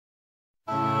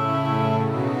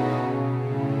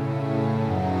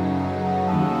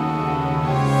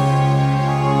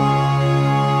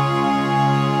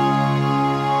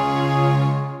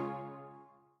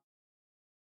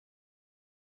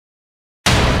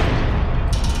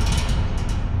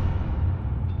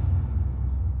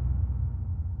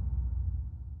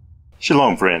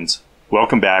Shalom friends,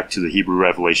 welcome back to the Hebrew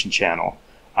Revelation channel.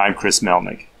 I'm Chris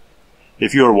Melnick.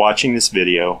 If you are watching this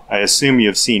video, I assume you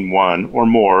have seen one or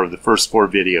more of the first 4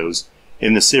 videos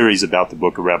in the series about the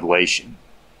book of Revelation.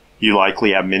 You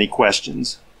likely have many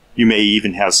questions. You may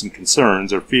even have some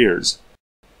concerns or fears.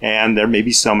 And there may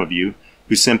be some of you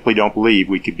who simply don't believe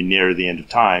we could be near the end of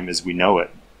time as we know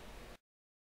it.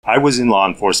 I was in law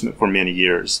enforcement for many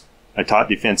years. I taught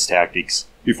defense tactics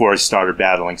before I started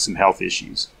battling some health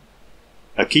issues.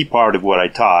 A key part of what I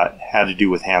taught had to do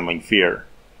with handling fear.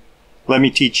 Let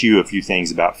me teach you a few things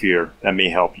about fear that may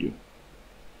help you.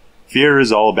 Fear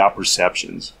is all about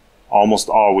perceptions, almost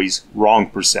always wrong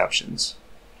perceptions.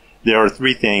 There are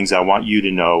 3 things I want you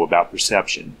to know about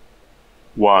perception.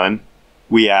 1,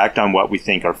 we act on what we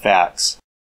think are facts.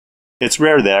 It's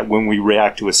rare that when we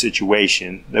react to a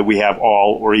situation that we have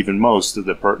all or even most of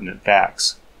the pertinent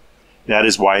facts. That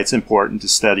is why it's important to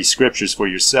study scriptures for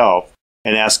yourself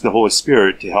and ask the Holy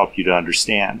Spirit to help you to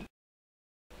understand.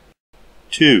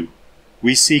 2,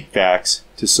 we seek facts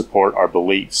to support our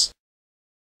beliefs.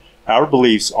 Our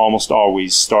beliefs almost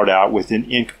always start out with an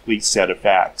incomplete set of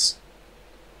facts.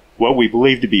 What we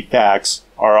believe to be facts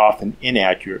are often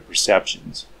inaccurate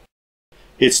perceptions.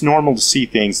 It's normal to see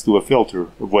things through a filter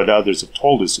of what others have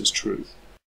told us is truth.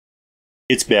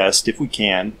 It's best, if we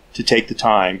can, to take the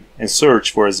time and search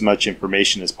for as much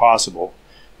information as possible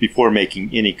before making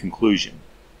any conclusion.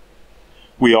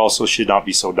 We also should not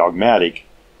be so dogmatic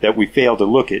that we fail to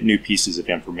look at new pieces of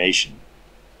information.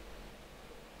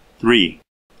 3,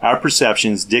 our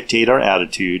perceptions dictate our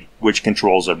attitude, which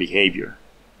controls our behavior.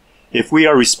 If we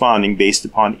are responding based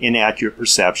upon inaccurate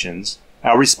perceptions,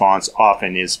 our response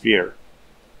often is fear.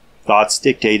 Thoughts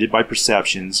dictated by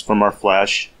perceptions from our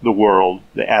flesh, the world,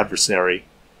 the adversary,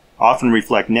 often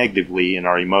reflect negatively in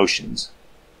our emotions.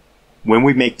 When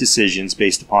we make decisions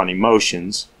based upon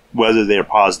emotions, whether they are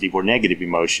positive or negative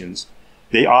emotions,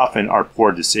 they often are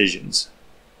poor decisions.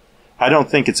 I don't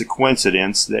think it's a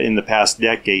coincidence that in the past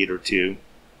decade or two,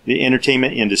 the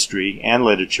entertainment industry and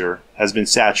literature has been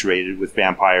saturated with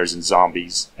vampires and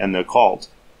zombies and the occult.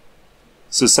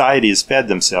 Society has fed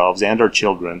themselves and our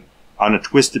children on a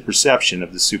twisted perception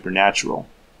of the supernatural.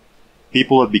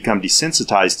 People have become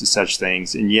desensitized to such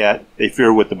things, and yet they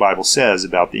fear what the Bible says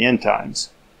about the end times.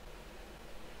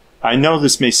 I know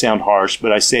this may sound harsh,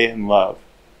 but I say it in love.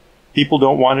 People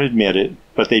don't want to admit it,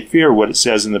 but they fear what it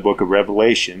says in the book of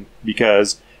Revelation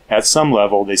because, at some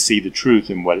level, they see the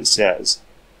truth in what it says.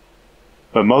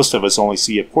 But most of us only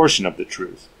see a portion of the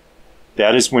truth.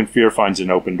 That is when fear finds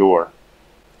an open door.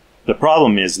 The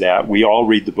problem is that we all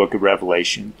read the book of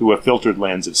Revelation through a filtered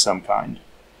lens of some kind.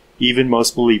 Even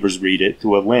most believers read it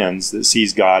through a lens that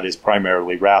sees God as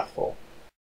primarily wrathful.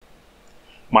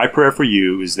 My prayer for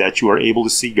you is that you are able to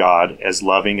see God as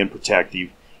loving and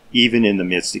protective, even in the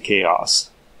midst of chaos.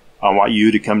 I want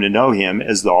you to come to know Him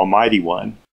as the Almighty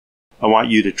One. I want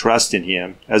you to trust in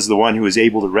Him as the one who is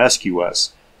able to rescue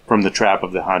us from the trap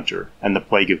of the hunter and the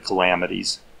plague of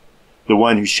calamities, the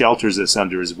one who shelters us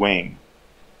under His wing,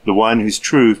 the one whose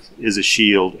truth is a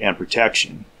shield and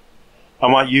protection. I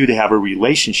want you to have a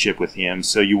relationship with Him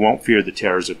so you won't fear the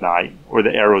terrors of night, or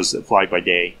the arrows that fly by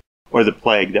day, or the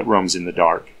plague that roams in the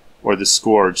dark, or the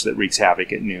scourge that wreaks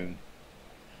havoc at noon.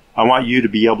 I want you to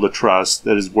be able to trust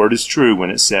that His word is true when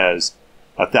it says,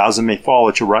 1,000 may fall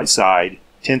at your right side,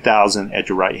 10,000 at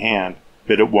your right hand,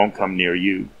 but it won't come near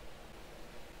you.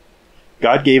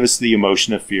 God gave us the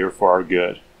emotion of fear for our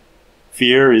good.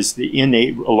 Fear is the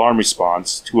innate alarm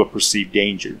response to a perceived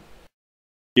danger.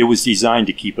 It was designed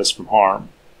to keep us from harm.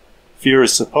 Fear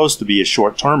is supposed to be a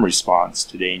short-term response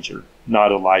to danger,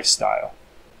 not a lifestyle.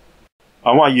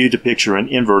 I want you to picture an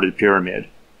inverted pyramid.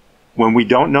 When we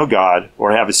don't know God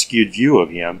or have a skewed view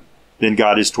of Him, then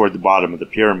God is toward the bottom of the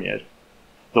pyramid.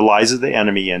 The lies of the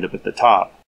enemy end up at the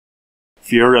top.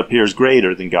 Fear appears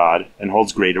greater than God and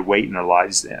holds greater weight in our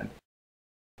lives then.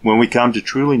 When we come to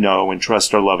truly know and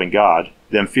trust our loving God,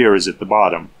 then fear is at the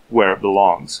bottom, where it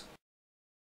belongs.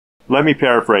 Let me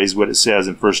paraphrase what it says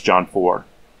in 1 John 4.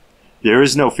 There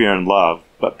is no fear in love,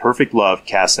 but perfect love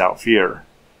casts out fear,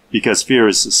 because fear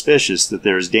is suspicious that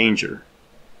there is danger.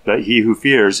 But he who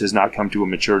fears has not come to a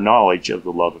mature knowledge of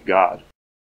the love of God.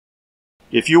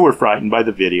 If you were frightened by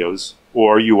the videos,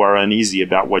 or you are uneasy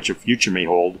about what your future may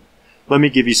hold, let me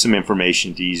give you some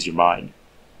information to ease your mind.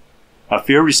 A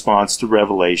fear response to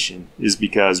Revelation is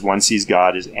because one sees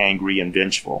God as angry and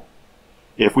vengeful.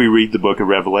 If we read the book of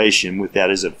Revelation with that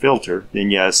as a filter,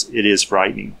 then yes, it is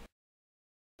frightening.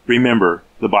 Remember,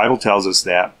 the Bible tells us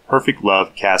that perfect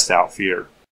love casts out fear.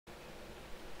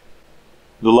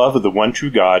 The love of the one true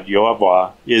God,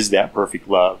 Yehovah, is that perfect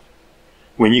love.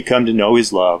 When you come to know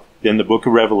His love, then the book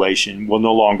of Revelation will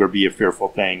no longer be a fearful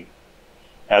thing.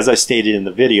 As I stated in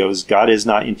the videos, God has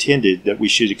not intended that we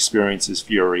should experience His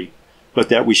fury, but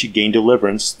that we should gain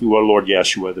deliverance through our Lord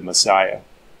Yeshua the Messiah.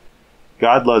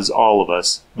 God loves all of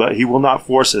us, but He will not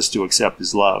force us to accept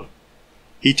His love.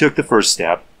 He took the first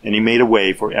step, and He made a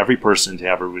way for every person to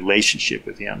have a relationship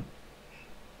with Him.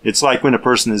 It's like when a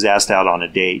person is asked out on a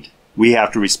date. We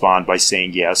have to respond by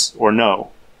saying yes or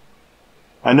no.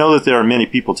 I know that there are many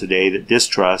people today that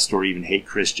distrust or even hate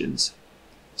Christians.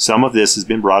 Some of this has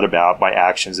been brought about by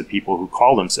actions of people who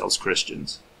call themselves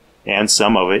Christians, and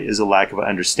some of it is a lack of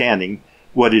understanding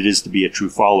what it is to be a true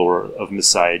follower of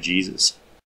Messiah Jesus.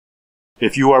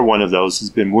 If you are one of those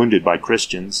who's been wounded by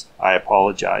Christians, I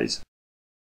apologize.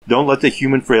 Don't let the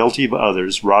human frailty of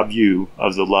others rob you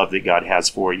of the love that God has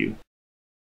for you.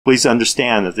 Please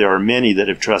understand that there are many that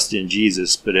have trusted in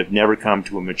Jesus but have never come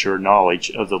to a mature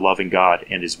knowledge of the loving God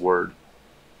and His Word.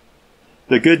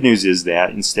 The good news is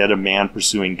that instead of man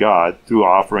pursuing God through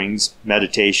offerings,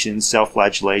 meditation,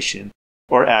 self-flagellation,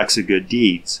 or acts of good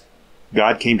deeds,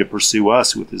 God came to pursue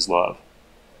us with His love.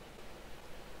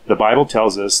 The Bible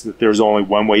tells us that there is only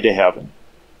one way to heaven.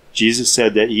 Jesus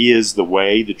said that He is the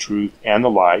way, the truth, and the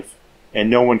life, and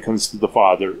no one comes to the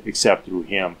Father except through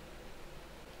Him.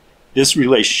 This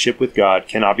relationship with God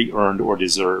cannot be earned or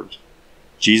deserved.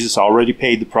 Jesus already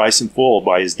paid the price in full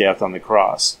by His death on the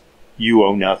cross. You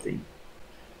owe nothing.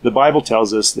 The Bible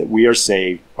tells us that we are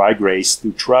saved by grace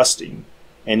through trusting,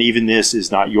 and even this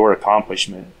is not your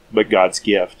accomplishment, but God's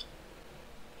gift.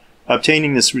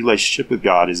 Obtaining this relationship with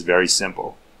God is very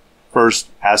simple. First,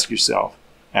 ask yourself,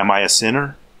 am I a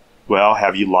sinner? Well,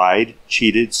 have you lied,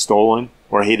 cheated, stolen,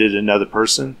 or hated another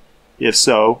person? If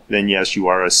so, then yes, you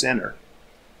are a sinner.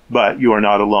 But you are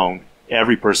not alone.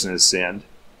 Every person has sinned.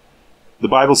 The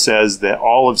Bible says that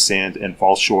all have sinned and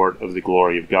fall short of the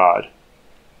glory of God.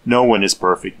 No one is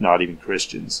perfect, not even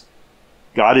Christians.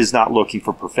 God is not looking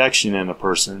for perfection in a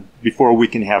person before we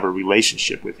can have a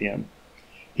relationship with Him.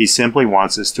 He simply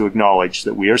wants us to acknowledge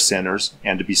that we are sinners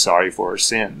and to be sorry for our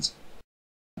sins.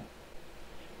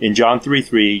 In John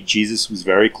 3:3, Jesus was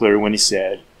very clear when He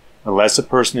said, "Unless a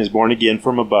person is born again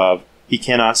from above, he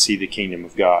cannot see the kingdom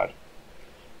of God."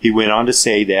 He went on to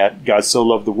say that God so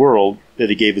loved the world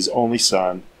that He gave His only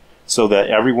Son, so that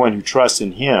everyone who trusts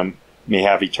in Him may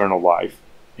have eternal life,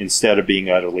 instead of being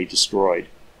utterly destroyed.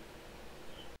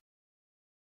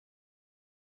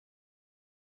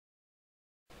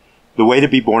 The way to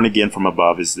be born again from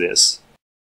above is this.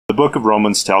 The book of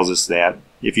Romans tells us that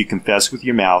if you confess with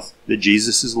your mouth that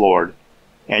Jesus is Lord,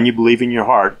 and you believe in your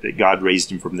heart that God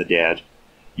raised Him from the dead,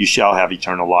 you shall have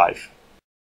eternal life.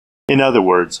 In other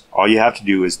words, all you have to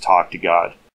do is talk to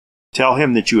God. Tell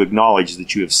Him that you acknowledge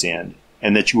that you have sinned,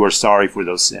 and that you are sorry for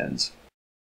those sins.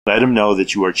 Let Him know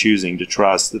that you are choosing to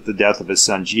trust that the death of His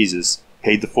Son Jesus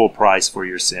paid the full price for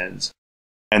your sins,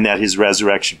 and that His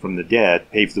resurrection from the dead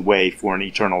paved the way for an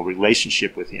eternal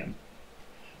relationship with Him.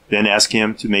 Then ask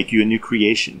Him to make you a new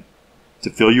creation, to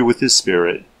fill you with His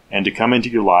Spirit, and to come into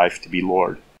your life to be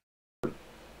Lord.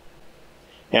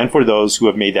 And for those who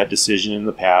have made that decision in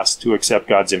the past to accept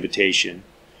God's invitation,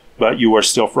 but you are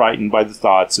still frightened by the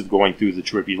thoughts of going through the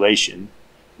tribulation,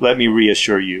 let me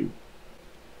reassure you.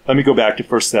 Let me go back to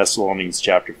 1 Thessalonians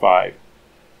chapter 5. It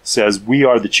says, "We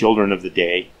are the children of the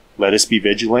day. Let us be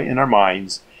vigilant in our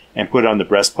minds, and put on the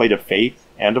breastplate of faith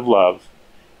and of love,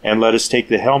 and let us take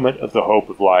the helmet of the hope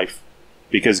of life,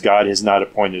 because God has not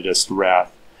appointed us to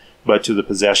wrath, but to the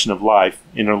possession of life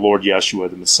in our Lord Yeshua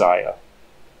the Messiah."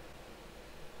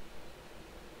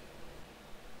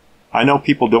 I know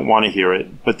people don't want to hear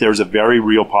it, but there's a very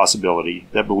real possibility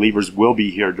that believers will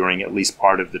be here during at least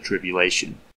part of the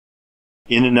tribulation.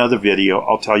 In another video,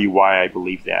 I'll tell you why I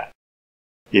believe that.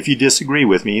 If you disagree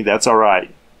with me, that's all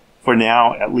right. For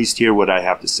now, at least hear what I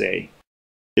have to say.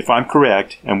 If I'm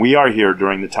correct, and we are here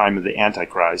during the time of the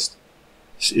Antichrist,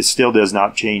 it still does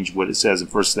not change what it says in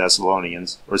 1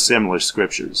 Thessalonians or similar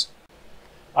scriptures.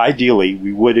 Ideally,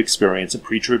 we would experience a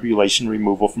pre-tribulation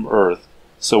removal from earth,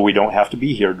 so we don't have to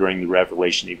be here during the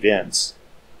Revelation events.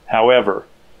 However,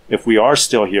 if we are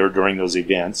still here during those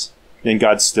events, then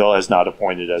God still has not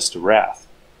appointed us to wrath.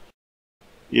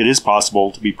 It is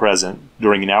possible to be present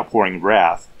during an outpouring of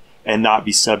wrath and not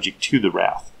be subject to the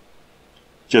wrath.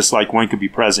 Just like one could be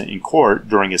present in court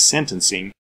during a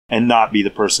sentencing and not be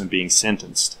the person being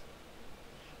sentenced.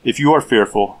 If you are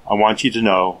fearful, I want you to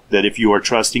know that if you are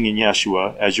trusting in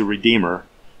Yeshua as your Redeemer,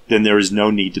 then there is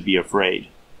no need to be afraid.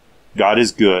 God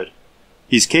is good.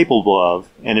 He's capable of,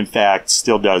 and in fact,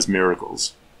 still does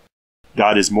miracles.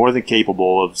 God is more than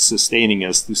capable of sustaining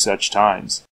us through such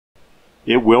times.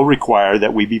 It will require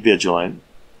that we be vigilant,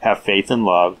 have faith and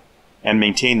love, and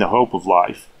maintain the hope of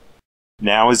life.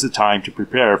 Now is the time to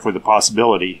prepare for the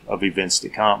possibility of events to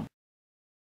come.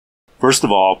 First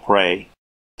of all, pray.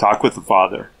 Talk with the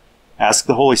Father. Ask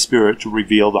the Holy Spirit to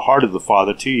reveal the heart of the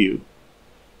Father to you.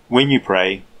 When you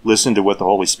pray, listen to what the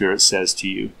Holy Spirit says to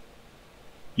you.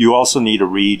 You also need to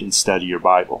read and study your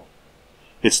Bible.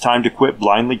 It's time to quit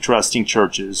blindly trusting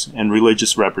churches and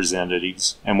religious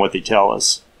representatives and what they tell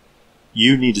us.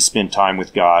 You need to spend time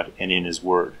with God and in His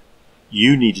Word.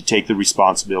 You need to take the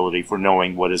responsibility for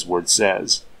knowing what His Word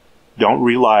says. Don't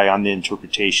rely on the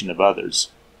interpretation of others.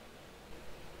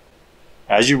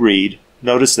 As you read,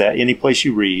 notice that any place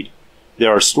you read,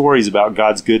 there are stories about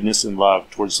God's goodness and love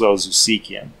towards those who seek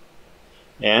Him.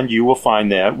 And you will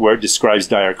find that where it describes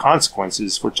dire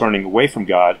consequences for turning away from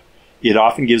God, it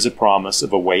often gives a promise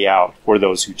of a way out for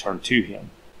those who turn to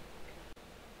Him.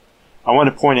 I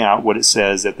want to point out what it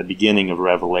says at the beginning of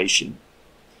Revelation.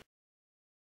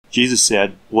 Jesus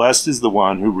said, "Blessed is the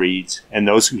one who reads and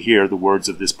those who hear the words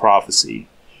of this prophecy,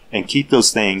 and keep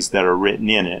those things that are written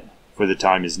in it, for the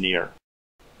time is near."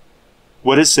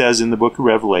 What it says in the book of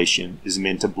Revelation is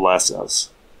meant to bless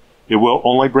us. It will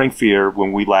only bring fear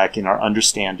when we lack in our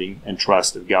understanding and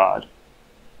trust of God.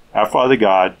 Our Father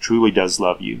God truly does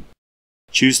love you.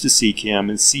 Choose to seek Him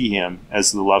and see Him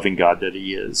as the loving God that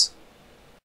He is.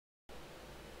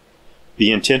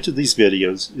 The intent of these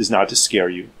videos is not to scare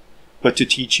you, but to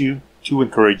teach you, to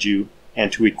encourage you,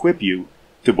 and to equip you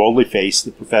to boldly face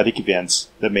the prophetic events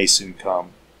that may soon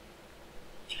come.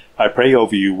 I pray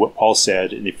over you what Paul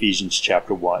said in Ephesians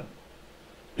chapter 1,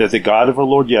 that the God of our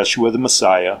Lord Yeshua the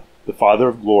Messiah, the Father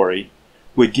of glory,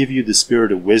 would give you the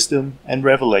spirit of wisdom and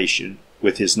revelation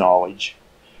with His knowledge,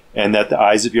 and that the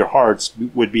eyes of your hearts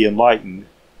would be enlightened,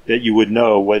 that you would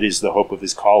know what is the hope of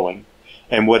His calling,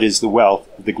 and what is the wealth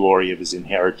of the glory of His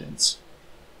inheritance.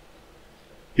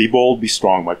 Be bold, be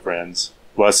strong, my friends.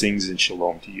 Blessings and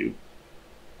shalom to you.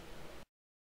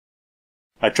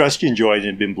 I trust you enjoyed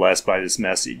and have been blessed by this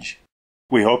message.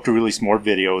 We hope to release more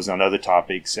videos on other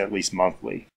topics at least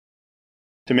monthly.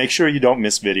 To make sure you don't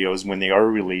miss videos when they are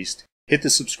released, hit the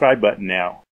subscribe button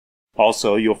now.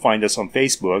 Also, you'll find us on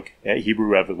Facebook at Hebrew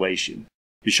Revelation.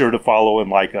 Be sure to follow and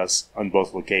like us on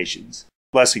both locations.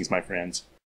 Blessings, my friends.